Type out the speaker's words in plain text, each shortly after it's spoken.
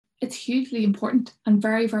it's hugely important and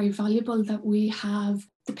very, very valuable that we have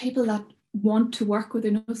the people that want to work with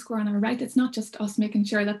Unosquare on our right. It's not just us making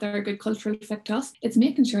sure that they're a good cultural fit to us, it's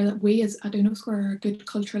making sure that we as at Unosquare are a good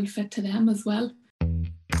cultural fit to them as well.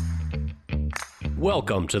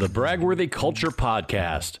 Welcome to the BragWorthy Culture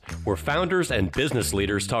Podcast, where founders and business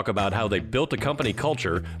leaders talk about how they built a company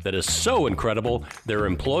culture that is so incredible their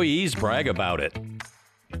employees brag about it.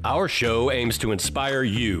 Our show aims to inspire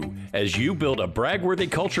you as you build a BragWorthy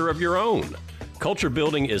culture of your own. Culture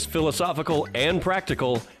building is philosophical and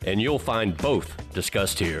practical, and you'll find both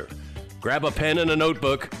discussed here. Grab a pen and a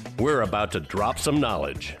notebook. We're about to drop some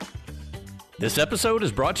knowledge. This episode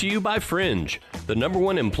is brought to you by Fringe, the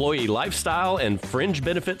 #1 employee lifestyle and fringe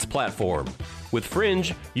benefits platform. With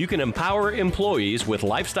Fringe, you can empower employees with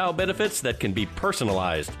lifestyle benefits that can be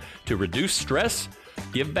personalized to reduce stress,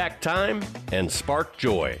 give back time, and spark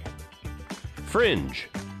joy. Fringe,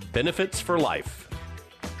 benefits for life.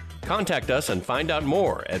 Contact us and find out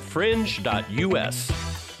more at fringe.us.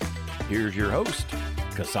 Here's your host,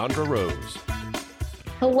 Cassandra Rose.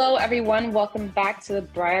 Hello, everyone. Welcome back to the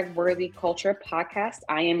BragWorthy Culture Podcast.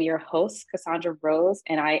 I am your host, Cassandra Rose,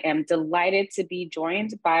 and I am delighted to be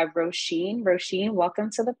joined by Roisin. Roisin, welcome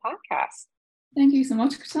to the podcast. Thank you so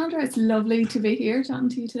much, Cassandra. It's lovely to be here chatting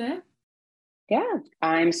to you today. Yeah,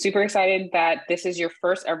 I'm super excited that this is your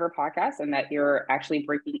first ever podcast and that you're actually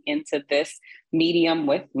breaking into this medium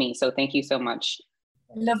with me. So thank you so much.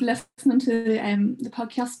 I love listening to the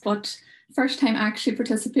podcast, but first time actually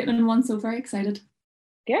participating in one, so very excited.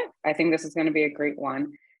 Yeah, I think this is going to be a great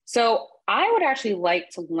one. So I would actually like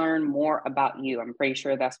to learn more about you. I'm pretty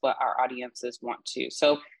sure that's what our audiences want to.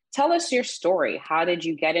 So tell us your story. How did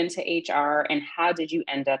you get into HR and how did you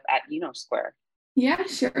end up at Unosquare? Yeah,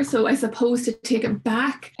 sure. So I suppose to take it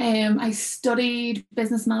back, I studied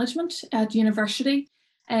business management at university.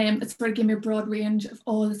 It sort of gave me a broad range of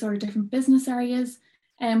all the sort of different business areas.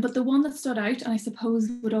 But the one that stood out, and I suppose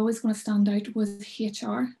would always going to stand out, was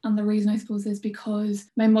HR. And the reason I suppose is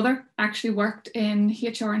because my mother actually worked in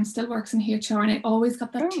HR and still works in HR. And I always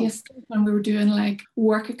got that taste when we were doing like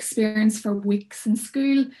work experience for weeks in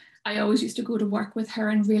school. I always used to go to work with her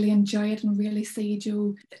and really enjoy it and really see,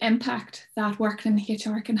 the impact that working in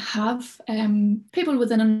HR can have people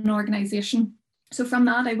within an organisation. So from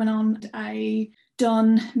that, I went on, I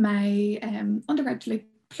done my undergraduate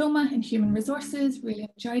diploma in human resources, really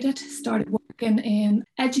enjoyed it, started working in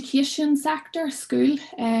education sector, school,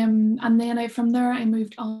 and then from there I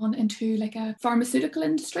moved on into like a pharmaceutical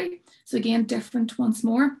industry. So again, different once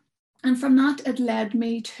more. And from that, it led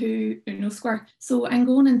me to Unosquare. So I'm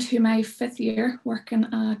going into my 5th year working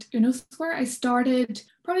at Unosquare. I started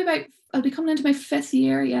I'll be coming into my 5th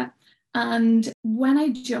year, yeah. And when I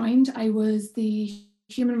joined, I was the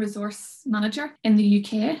human resource manager in the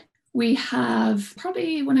UK. We have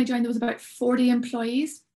when I joined, there was about 40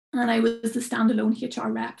 employees. And I was the standalone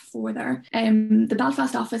HR rep for there. The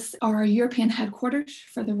Belfast office are our European headquarters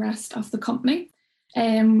for the rest of the company.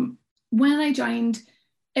 When I joined,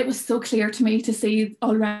 it was so clear to me to see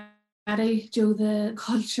already, the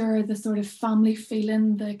culture, the sort of family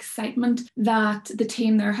feeling, the excitement that the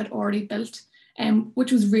team there had already built,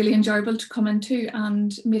 which was really enjoyable to come into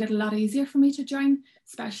and made it a lot easier for me to join,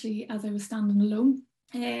 especially as I was standing alone.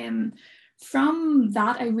 From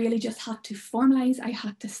that, I really just had to formalise, I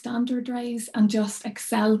had to standardise and just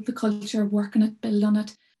excel the culture, work on it, build on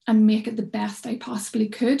it, and make it the best I possibly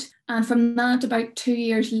could. And from that, about 2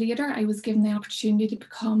 years later, I was given the opportunity to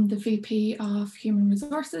become the VP of Human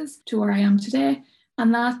Resources to where I am today.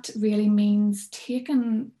 And that really means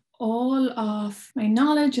taking all of my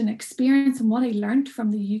knowledge and experience and what I learned from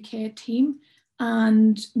the UK team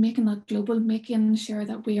and making that global, making sure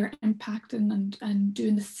that we are impacting and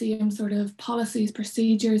doing the same sort of policies,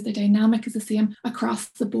 procedures, the dynamic is the same across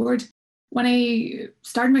the board. When I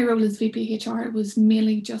started my role as VP HR, it was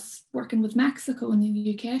mainly just working with Mexico and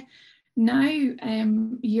the UK. Now,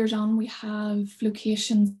 years on, we have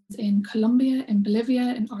locations in Colombia, in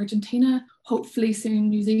Bolivia, in Argentina, hopefully soon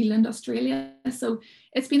New Zealand, Australia. So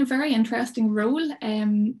it's been a very interesting role.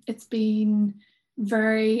 It's been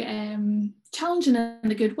very challenging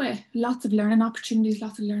in a good way. Lots of learning opportunities,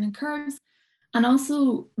 lots of learning curves, and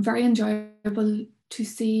also very enjoyable to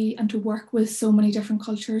see and to work with so many different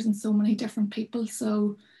cultures and so many different people.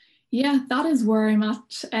 So yeah, that is where I'm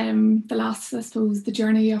at. The last, I suppose, the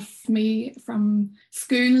journey of me from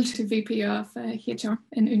school to VP of HR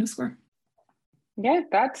in Unosquare. Yeah,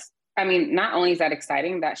 not only is that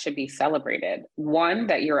exciting, that should be celebrated. One,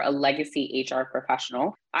 that you're a legacy HR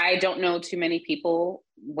professional. I don't know too many people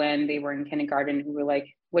when they were in kindergarten who were like,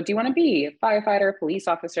 what do you want to be? A firefighter, police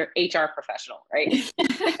officer, HR professional, right?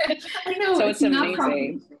 I know. So it's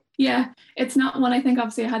amazing. Yeah, it's not one. I think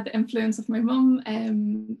obviously I had the influence of my mum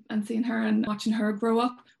and seeing her and watching her grow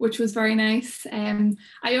up, which was very nice.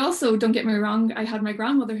 I also, don't get me wrong, I had my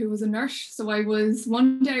grandmother who was a nurse. So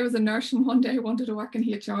one day I was a nurse and one day I wanted to work in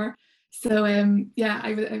HR. So yeah,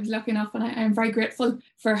 I was lucky enough, and I'm very grateful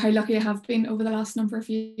for how lucky I have been over the last number of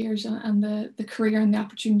years, and the career and the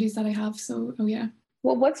opportunities that I have. So, oh yeah.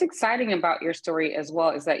 Well, what's exciting about your story as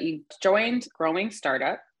well is that you joined growing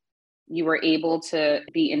startup. You were able to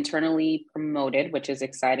be internally promoted, which is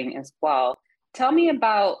exciting as well. Tell me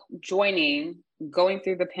about going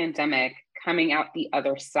through the pandemic, coming out the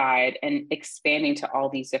other side, and expanding to all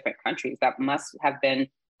these different countries. That must have been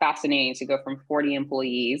fascinating to go from 40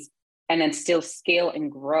 employees and then still scale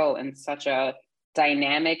and grow in such a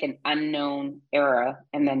dynamic and unknown era.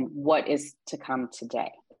 And then what is to come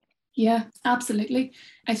today? Yeah, absolutely.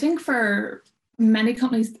 I think for many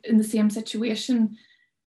companies in the same situation,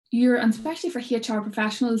 and especially for HR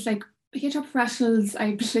professionals, like HR professionals,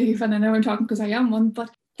 I believe, and I know I'm talking because I am one, but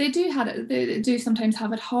they do sometimes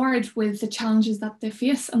have it hard with the challenges that they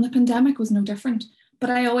face, and the pandemic was no different. But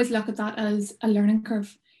I always look at that as a learning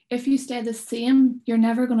curve. If you stay the same, you're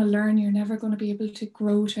never going to learn, you're never going to be able to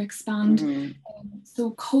grow, to expand. Mm-hmm.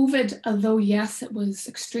 So COVID, although yes, it was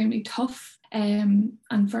extremely tough and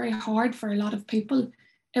very hard for a lot of people,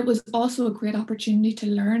 it was also a great opportunity to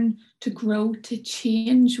learn, to grow, to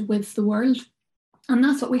change with the world. And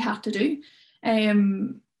that's what we had to do,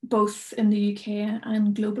 both in the UK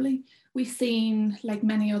and globally. We've seen, like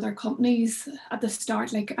many other companies at the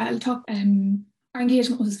start, like I'll talk, our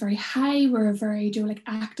engagement was very high. We're a very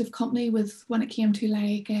active company when it came to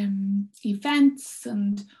events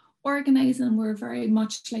and organising. We're very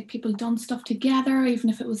much like people done stuff together, even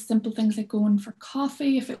if it was simple things like going for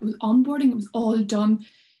coffee. If it was onboarding, it was all done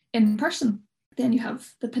in person. Then you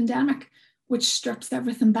have the pandemic, which strips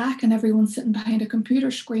everything back and everyone's sitting behind a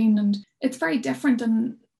computer screen, and it's very different.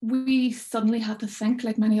 And we suddenly had to think,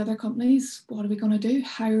 like many other companies, what are we going to do?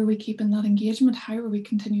 How are we keeping that engagement? How are we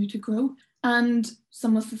continue to grow? And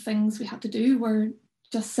some of the things we had to do were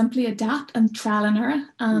just simply adapt and trial and error,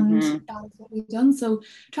 and that is what we've done. So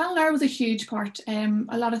trial and error was a huge part.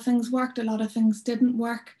 A lot of things worked, a lot of things didn't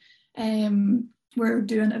work. We're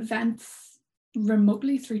doing events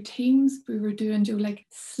remotely through Teams. We were doing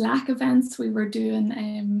Slack events. We were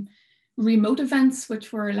doing remote events,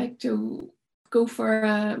 which were go for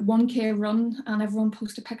a 1K run and everyone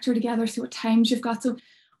post a picture together, see what times you've got. So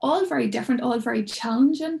all very different, all very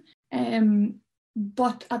challenging.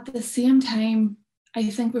 But at the same time, I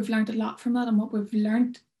think we've learned a lot from that, and what we've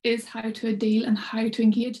learned is how to deal and how to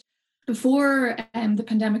engage. Before the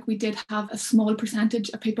pandemic, we did have a small percentage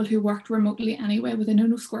of people who worked remotely anyway within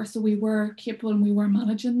Unosquare, so we were capable and we were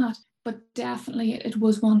managing that. But definitely it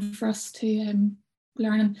was one for us to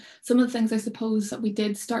learn. And some of the things I suppose that we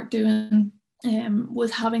did start doing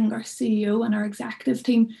was having our CEO and our executive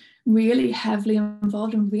team really heavily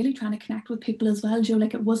involved and really trying to connect with people as well, Joe.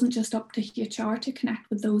 Like, it wasn't just up to HR to connect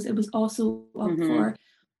with those, it was also up for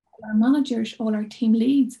our managers, all our team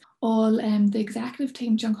leads, all the executive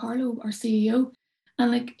team, Giancarlo, our CEO.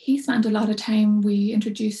 And he spent a lot of time. We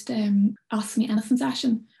introduced Ask Me Anything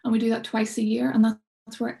session, and we do that twice a year, and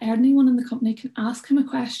that's where anyone in the company can ask him a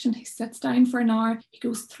question. He sits down for an hour, he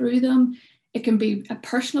goes through them. It can be a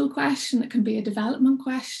personal question, it can be a development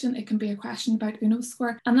question, it can be a question about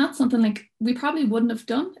Unosquare. And that's something we probably wouldn't have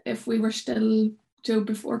done if we were still, Joe,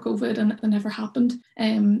 before COVID and it never happened.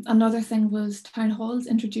 Another thing was town halls,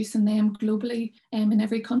 introducing them globally in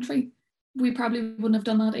every country. We probably wouldn't have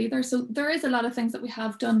done that either. So there is a lot of things that we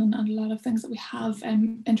have done and a lot of things that we have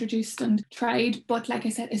introduced and tried. But like I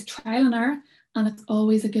said, it's trial and error. And it's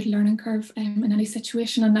always a good learning curve in any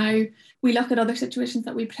situation. And now we look at other situations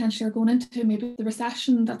that we potentially are going into, maybe the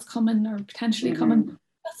recession that's coming or potentially coming.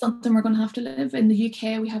 That's something we're going to have to live. In the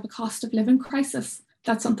UK, we have a cost of living crisis.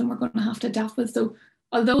 That's something we're going to have to adapt with. So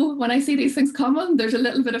although when I see these things coming, there's a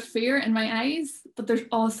little bit of fear in my eyes, but there's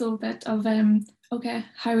also a bit of, okay,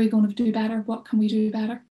 how are we going to do better? What can we do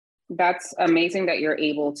better? That's amazing that you're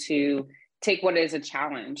able to take what is a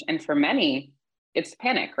challenge. And for many, it's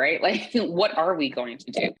panic, right? What are we going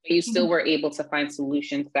to do? But you still were able to find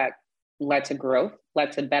solutions that led to growth,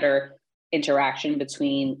 led to better interaction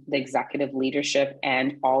between the executive leadership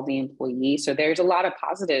and all the employees. So there's a lot of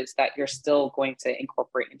positives that you're still going to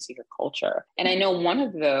incorporate into your culture. And I know one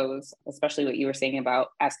of those, especially what you were saying about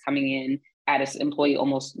as coming in as employee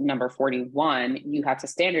almost number 41, you have to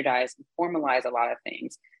standardize and formalize a lot of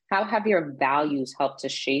things. How have your values helped to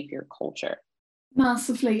shape your culture?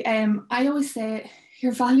 Massively. I always say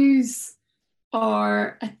your values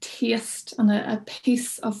are a taste and a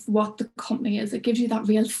piece of what the company is. It gives you that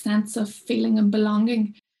real sense of feeling and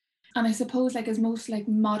belonging. And I suppose like as most like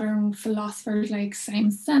modern philosophers like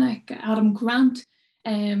Simon Sinek, Adam Grant,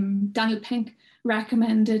 Daniel Pink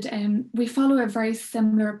recommended, we follow a very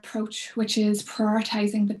similar approach, which is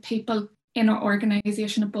prioritizing the people in our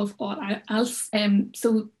organization above all else.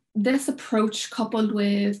 So this approach, coupled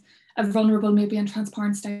with a vulnerable, maybe and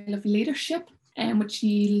transparent style of leadership, which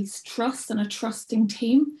yields trust and a trusting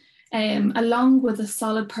team, along with a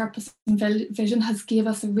solid purpose and vision, has gave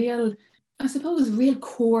us a real, I suppose, real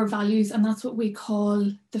core values, and that's what we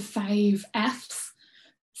call the 5 Fs.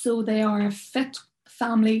 So they are fit,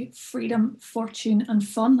 family, freedom, fortune, and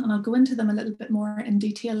fun. And I'll go into them a little bit more in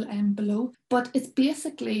detail below. But it's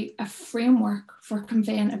basically a framework for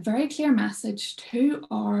conveying a very clear message to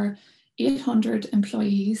our 800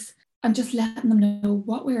 employees and just letting them know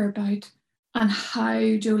what we're about and how,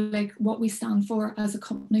 like what we stand for as a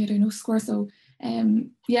company at Unosquare. So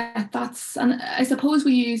yeah, that's, and I suppose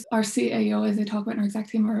we use our CAO, as I talk about in our exec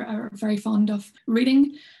team, are very fond of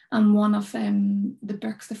reading. And one of the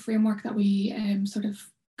books, the framework that we sort of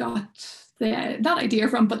got that idea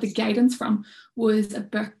from, but the guidance from, was a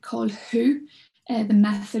book called Who, The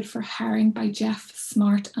Method for Hiring by Jeff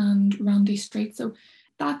Smart and Randy Street. So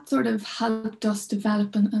that sort of helped us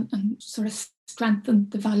develop and sort of strengthen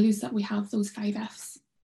the values that we have, those 5 Fs.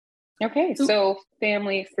 Okay, so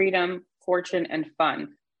family, freedom, fortune, and fun.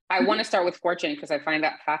 I want to start with fortune because I find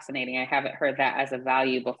that fascinating. I haven't heard that as a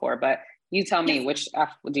value before, but you tell me, which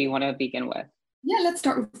F do you want to begin with? Yeah, let's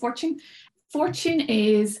start with fortune. Fortune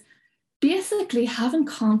is basically having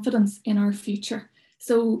confidence in our future.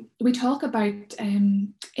 So we talk about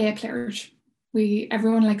A players.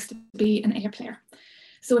 Everyone likes to be an A player.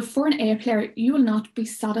 So for an A player, you will not be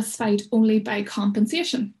satisfied only by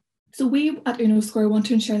compensation. So we at Unosquare want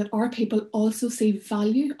to ensure that our people also see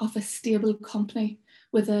value of a stable company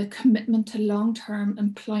with a commitment to long-term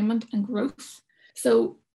employment and growth.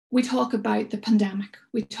 So we talk about the pandemic,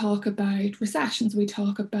 we talk about recessions, we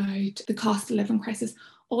talk about the cost of living crisis,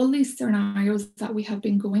 all these scenarios that we have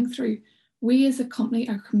been going through. We as a company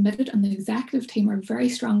are committed, and the executive team are very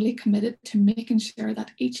strongly committed to making sure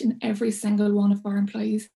that each and every single one of our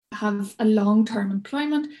employees have a long-term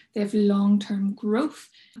employment, they have long-term growth.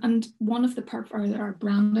 And one of the our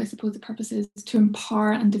brand, I suppose the purpose is to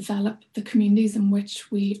empower and develop the communities in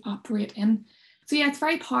which we operate in. So yeah, it's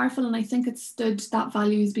very powerful, and I think that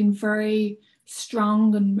value has been very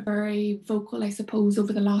strong and very vocal, I suppose,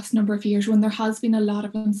 over the last number of years when there has been a lot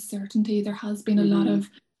of uncertainty, there has been a lot of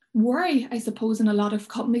worry, I suppose, in a lot of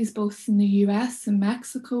companies, both in the US and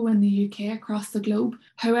Mexico and the UK, across the globe.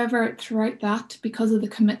 However, throughout that, because of the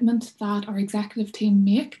commitment that our executive team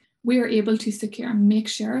make, we are able to secure and make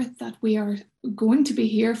sure that we are going to be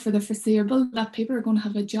here for the foreseeable, that people are going to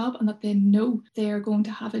have a job and that they know they are going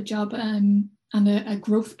to have a job and a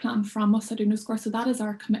growth plan from us at Unosquare. So that is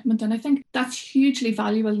our commitment. And I think that's hugely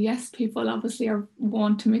valuable. Yes, people obviously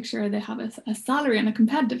want to make sure they have a salary and a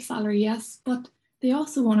competitive salary, yes, but they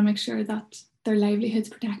also want to make sure that their livelihood's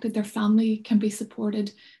protected, their family can be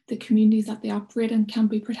supported, the communities that they operate in can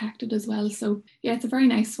be protected as well. So yeah, it's a very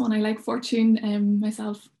nice one. I like fortune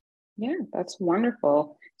myself. Yeah, that's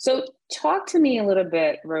wonderful. So talk to me a little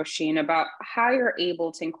bit, Roisin, about how you're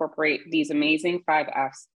able to incorporate these amazing 5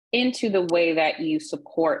 Fs into the way that you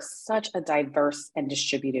support such a diverse and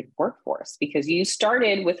distributed workforce, because you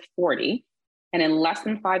started with 40 and in less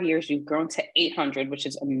than 5 years, you've grown to 800, which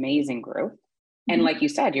is amazing growth. And like you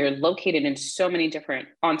said, you're located on so many different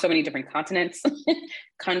continents,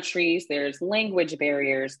 countries, there's language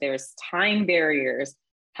barriers, there's time barriers.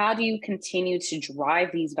 How do you continue to drive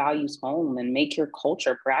these values home and make your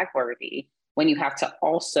culture BragWorthy when you have to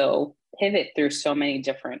also pivot through so many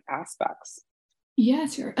different aspects? Yeah,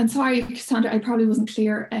 sure. And sorry, Cassandra, I probably wasn't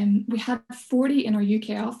clear. We had 40 in our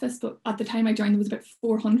UK office, but at the time I joined, there was about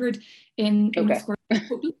 400 in Unosquare.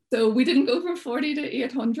 So we didn't go from 40 to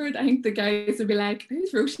 800. I think the guys would be like,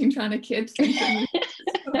 who's Roisin trying to kid?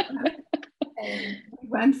 We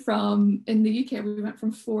went from, in the UK, we went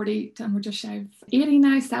from 40 to, and we're just shy of 80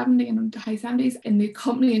 now, 70 and high 70s. In the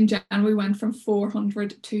company in January, we went from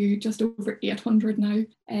 400 to just over 800 now.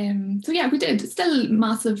 So yeah, we did. Still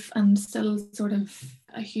massive and still sort of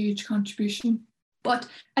a huge contribution. But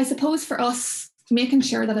I suppose for us, making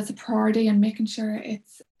sure that it's a priority and making sure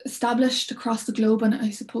it's established across the globe, and I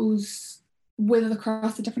suppose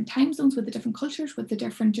across the different time zones, with the different cultures, with the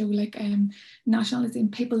different nationalities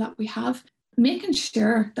and people that we have, making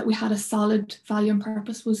sure that we had a solid value and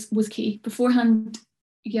purpose was key. Beforehand,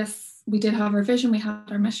 yes, we did have our vision, we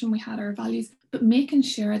had our mission, we had our values, but making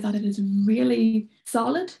sure that it is really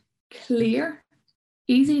solid, clear,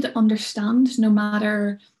 easy to understand, no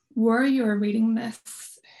matter where you're reading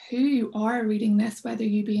this, who you are reading this, whether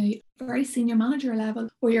you be a very senior manager level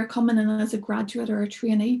or you're coming in as a graduate or a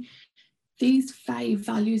trainee, these 5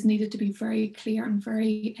 values needed to be very clear and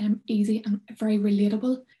very easy and very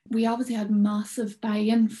relatable. We obviously had massive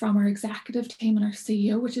buy-in from our executive team and our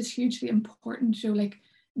CEO, which is hugely important. So like,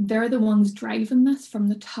 they're the ones driving this from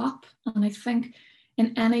the top. And I think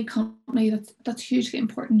in any company, that's hugely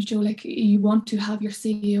important, Joe. Like, you want to have your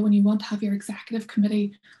CEO and you want to have your executive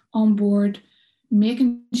committee on board,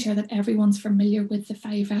 making sure that everyone's familiar with the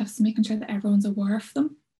 5 F's, making sure that everyone's aware of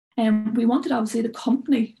them. We wanted obviously the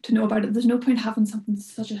company to know about it. There's no point having something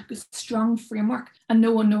such a strong framework and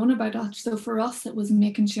no one knowing about it. So for us, it was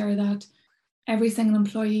making sure that every single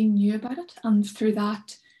employee knew about it. And through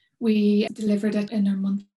that, we delivered it in our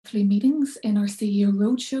monthly meetings, in our CEO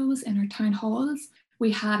roadshows, in our town halls.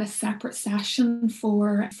 We had a separate session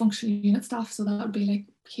for functional unit staff. So that would be like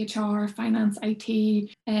HR, finance,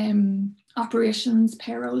 IT, operations,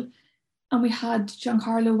 payroll. And we had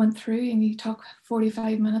Giancarlo went through and he took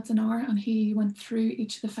 45 minutes an hour and he went through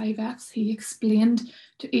each of the 5 F's. He explained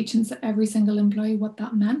to each and every single employee what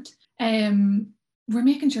that meant. We're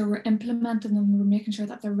making sure we're implementing them. We're making sure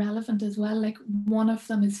that they're relevant as well. Like, one of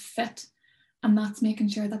them is fit, and that's making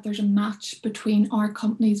sure that there's a match between our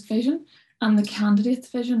company's vision and the candidate's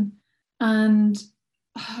vision. And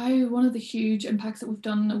how one of the huge impacts that we've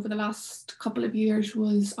done over the last couple of years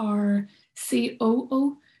was our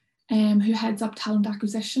COO, who heads up talent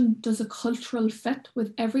acquisition, does a cultural fit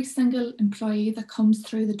with every single employee that comes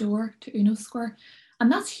through the door to Unosquare. And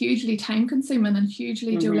that's hugely time consuming and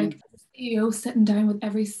hugely, Joe, like the CEO sitting down with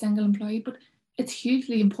every single employee, but it's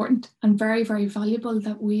hugely important and very, very valuable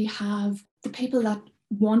that we have the people that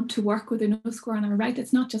want to work with Unosquare and are right.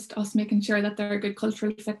 It's not just us making sure that they're a good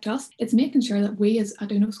cultural fit to us, it's making sure that we as at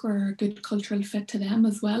Unosquare are a good cultural fit to them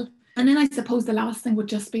as well. And then I suppose the last thing would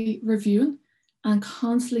just be reviewing and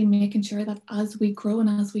constantly making sure that as we grow and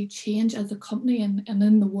as we change as a company and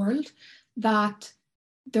in the world, that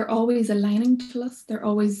they're always aligning to us, they're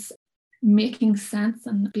always making sense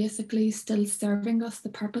and basically still serving us the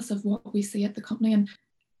purpose of what we see at the company. And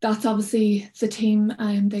that's obviously the team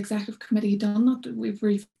and the executive committee done that.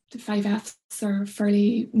 The 5 F's are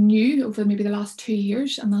fairly new over maybe the last 2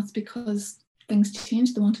 years, and that's because things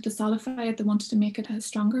changed. They wanted to solidify it, they wanted to make it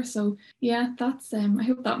stronger. So yeah, that's I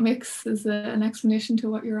hope that makes as an explanation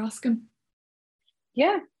to what you're asking.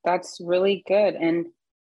 Yeah, that's really good. And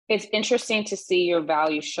it's interesting to see your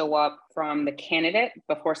values show up from the candidate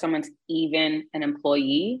before someone's even an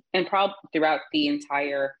employee, and probably throughout the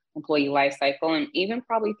entire employee life cycle, and even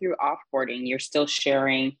probably through offboarding, you're still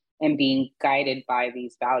sharing and being guided by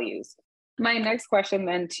these values. My next question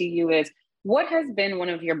then to you is, what has been one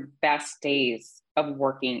of your best days of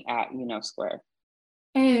working at Unosquare?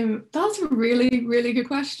 That's a really, really good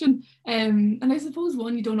question. And I suppose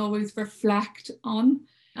one you don't always reflect on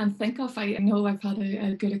and think of. I know I've had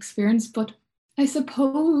a good experience, but I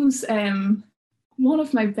suppose one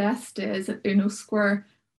of my best days at Unosquare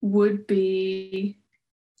would be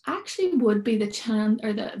the chance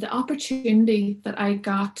or the opportunity that I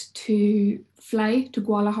got to fly to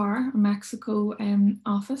Guadalajara, Mexico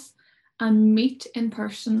office and meet in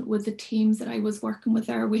person with the teams that I was working with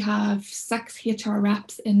there. We have 6 HR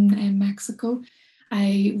reps in Mexico.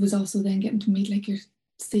 I was also then getting to meet like your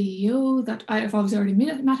CEO that I've obviously already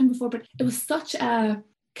met him before, but it was such a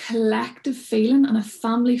collective feeling and a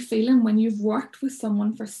family feeling when you've worked with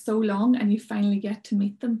someone for so long and you finally get to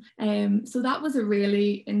meet them. So that was a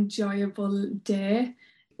really enjoyable day.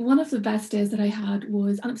 One of the best days that I had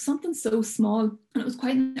was, and it was something so small, and it was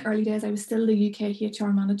quite in the early days. I was still the UK HR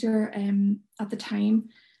manager at the time,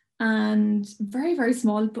 and very, very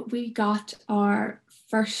small, but we got our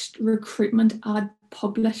first recruitment ad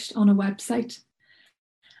published on a website.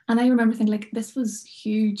 And I remember thinking, like, this was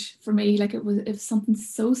huge for me. Like, it was something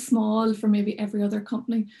so small for maybe every other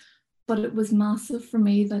company, but it was massive for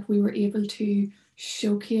me that we were able to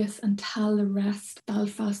showcase and tell the rest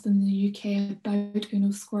Belfast and the UK about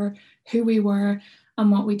Unosquare, who we were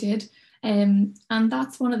and what we did. And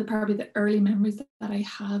that's one of probably the early memories that I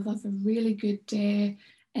have of a really good day.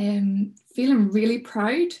 Feeling really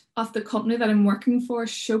proud of the company that I'm working for,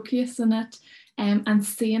 showcasing it. And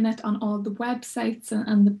seeing it on all the websites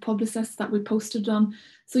and the publicists that we posted on.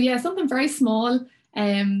 So yeah, something very small,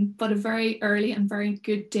 but a very early and very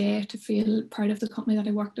good day to feel proud of the company that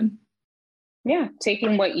I worked in. Yeah,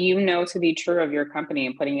 taking what you know to be true of your company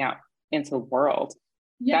and putting out into the world.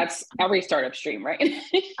 Yeah. That's every startup dream, right?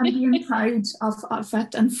 And being proud of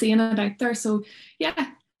it and seeing it out there. So yeah,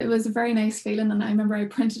 It was a very nice feeling, and I remember I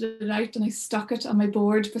printed it out and I stuck it on my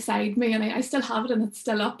board beside me, and I still have it, and it's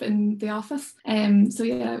still up in the office. So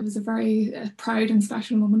yeah, it was a very proud and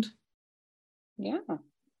special moment. Yeah.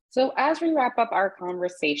 So as we wrap up our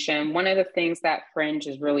conversation, one of the things that Fringe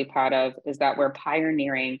is really proud of is that we're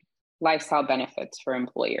pioneering lifestyle benefits for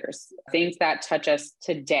employers, things that touch us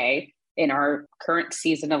today in our current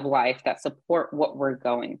season of life that support what we're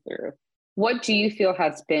going through. What do you feel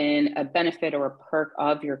has been a benefit or a perk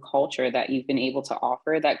of your culture that you've been able to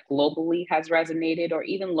offer that globally has resonated or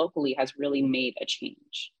even locally has really made a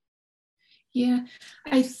change? Yeah,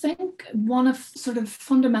 I think one of sort of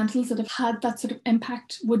fundamentals that have had that sort of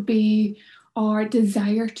impact would be our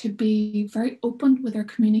desire to be very open with our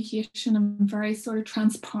communication and very sort of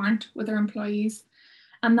transparent with our employees.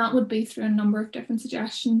 And that would be through a number of different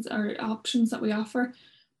suggestions or options that we offer.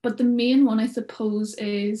 But the main one, I suppose,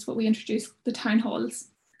 is what we introduced, the town halls.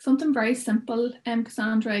 Something very simple,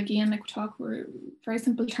 Cassandra, again, like we talk, we're very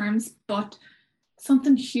simple terms, but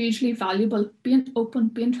something hugely valuable, being open,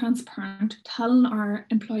 being transparent, telling our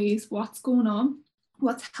employees what's going on,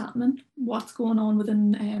 what's happening, what's going on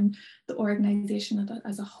within the organisation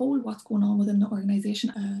as a whole, what's going on within the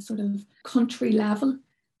organisation at a sort of country level.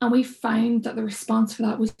 And we found that the response for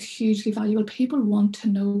that was hugely valuable. People want to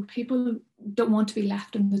know, people don't want to be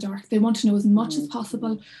left in the dark. They want to know as much as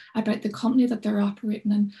possible about the company that they're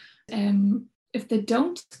operating in. If they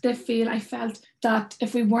don't, I felt that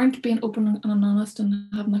if we weren't being open and honest and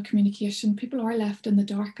having that communication, people are left in the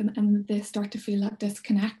dark and they start to feel that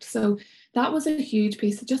disconnect. So that was a huge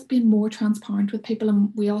piece of just being more transparent with people.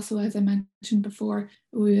 And we also, as I mentioned before,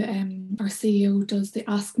 our CEO does the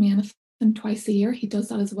Ask Me Anything twice a year. He does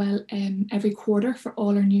that as well every quarter for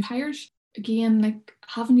all our new hires. Again, like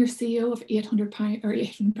having your CEO of 800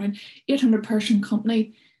 person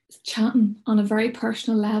company chatting on a very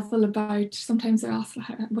personal level about, sometimes they're asked,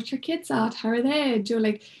 what's your kids at? How are they? Do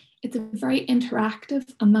like, it's a very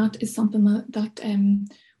interactive, and that is something that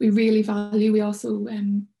we really value. We also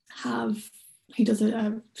he does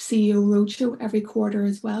a CEO roadshow every quarter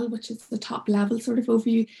as well, which is the top level sort of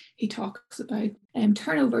overview. He talks about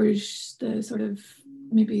turnovers, the sort of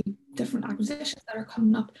maybe different acquisitions that are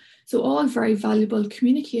coming up. So all very valuable.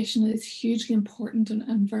 Communication is hugely important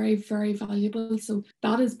and very, very valuable. So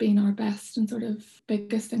that has been our best and sort of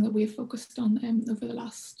biggest thing that we've focused on over the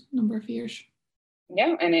last number of years.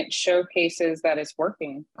 Yeah, and it showcases that it's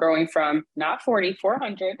working, growing from not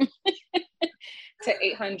 400 to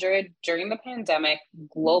 800 during the pandemic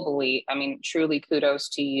globally. I mean, truly kudos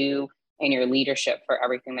to you and your leadership for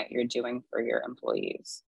everything that you're doing for your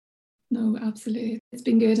employees. No, absolutely. It's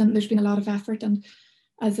been good, and there's been a lot of effort. And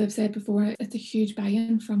as I've said before, it's a huge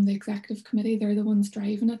buy-in from the executive committee. They're the ones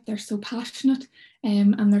driving it. They're so passionate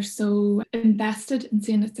and they're so invested in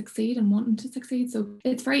seeing it succeed and wanting to succeed. So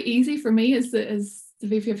it's very easy for me as the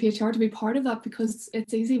VP of HR to be part of that, because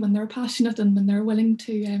it's easy when they're passionate and when they're willing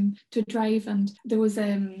to drive. And there was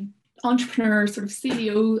an entrepreneur sort of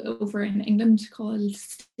CEO over in England called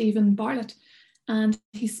Stephen Bartlett, and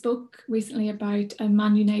he spoke recently about a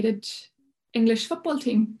Man United English football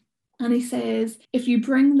team. And he says, if you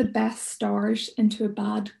bring the best stars into a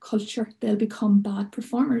bad culture, they'll become bad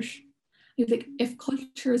performers. He's like, if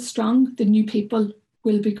culture is strong, the new people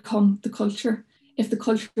will become the culture. If the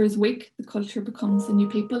culture is weak, the culture becomes the new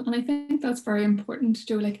people. And I think that's very important,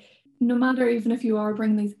 Joe. Like, no matter, even if you are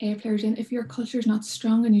bringing these A players in, if your culture is not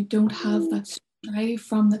strong and you don't have that drive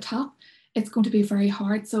from the top, it's going to be very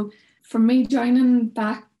hard. So for me, joining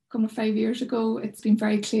back 5 years ago, it's been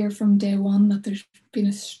very clear from day one that there's been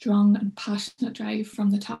a strong and passionate drive from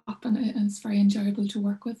the top, and it's very enjoyable to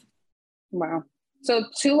work with. Wow. So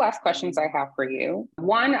 2 last questions I have for you.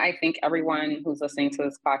 One, I think everyone who's listening to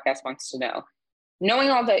this podcast wants to know, knowing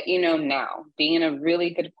all that you know now, being in a really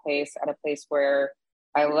good place, at a place where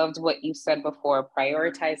I loved what you said before,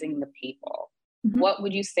 prioritizing the people. Mm-hmm. What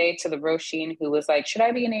would you say to the Roisin who was like, should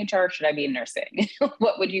I be in HR? Should I be in nursing?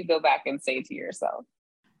 What would you go back and say to yourself?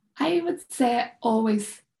 I would say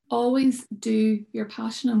always do your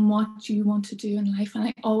passion and what you want to do in life. And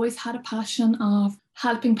I always had a passion of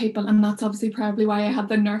helping people. And that's obviously probably why I had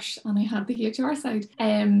the nurse and I had the HR side.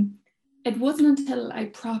 It wasn't until I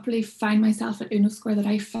properly found myself at Unosquare that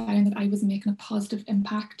I found that I was making a positive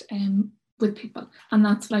impact with people. And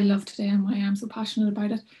that's what I love today and why I'm so passionate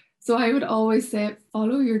about it. So I would always say,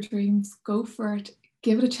 follow your dreams, go for it,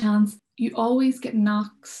 give it a chance. You always get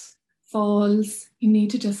knocks, falls. You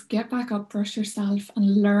need to just get back up, brush yourself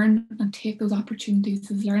and learn and take those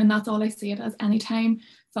opportunities as learn. And that's all I see it as. Anytime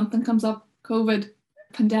something comes up, COVID,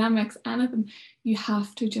 pandemics, anything, you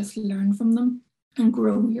have to just learn from them. and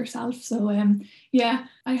grow yourself. So yeah,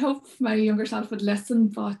 I hope my younger self would listen,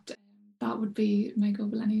 but that would be my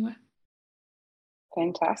goal anyway.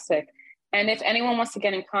 Fantastic. And if anyone wants to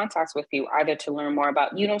get in contact with you, either to learn more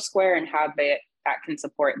about Unosquare and how that can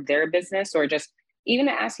support their business, or just even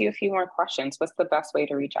to ask you a few more questions, what's the best way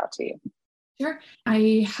to reach out to you? Sure.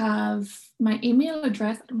 I have my email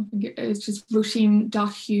address. I don't think it's just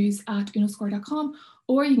roisin.hughes@unosquare.com,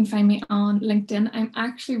 or you can find me on LinkedIn. I'm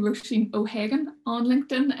actually Roisin O'Hagan on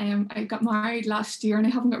LinkedIn. I got married last year and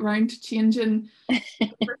I haven't got around to changing the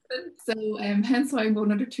person. So hence why I'm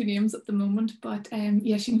going under 2 names at the moment. But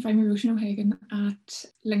yes, you can find me Roisin O'Hagan at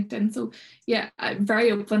LinkedIn. So yeah, I'm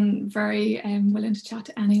very open, very willing to chat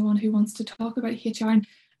to anyone who wants to talk about HR. And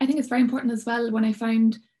I think it's very important as well,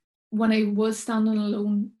 when I was standing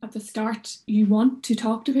alone at the start, you want to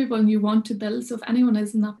talk to people and you want to build. So if anyone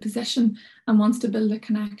is in that position and wants to build a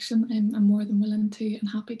connection, I'm more than willing to and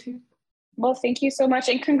happy to. Well, thank you so much.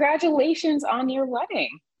 And congratulations on your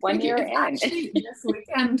wedding. 1 year in. Actually, this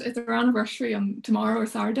weekend, it's our anniversary on tomorrow or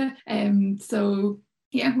Saturday. So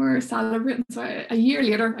yeah, we're celebrating. So a year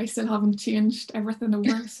later, I still haven't changed everything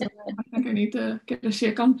over. So I think I need to get a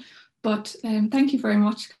shake on. But thank you very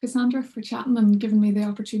much, Cassandra, for chatting and giving me the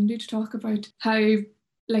opportunity to talk about how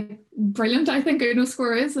brilliant I think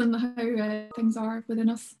Unosquare is and how things are within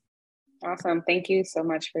us. Awesome. Thank you so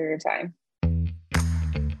much for your time.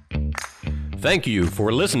 Thank you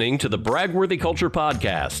for listening to the BragWorthy Culture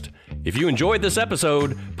Podcast. If you enjoyed this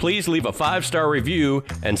episode, please leave a 5-star review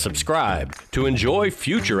and subscribe to enjoy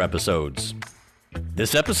future episodes.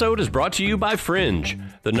 This episode is brought to you by Fringe,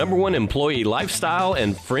 the #1 employee lifestyle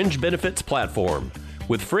and fringe benefits platform.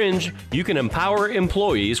 With Fringe, you can empower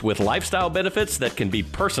employees with lifestyle benefits that can be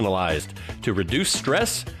personalized to reduce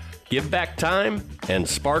stress, give back time, and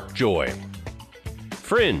spark joy.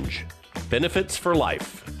 Fringe, benefits for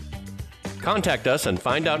life. Contact us and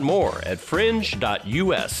find out more at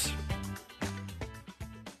fringe.us.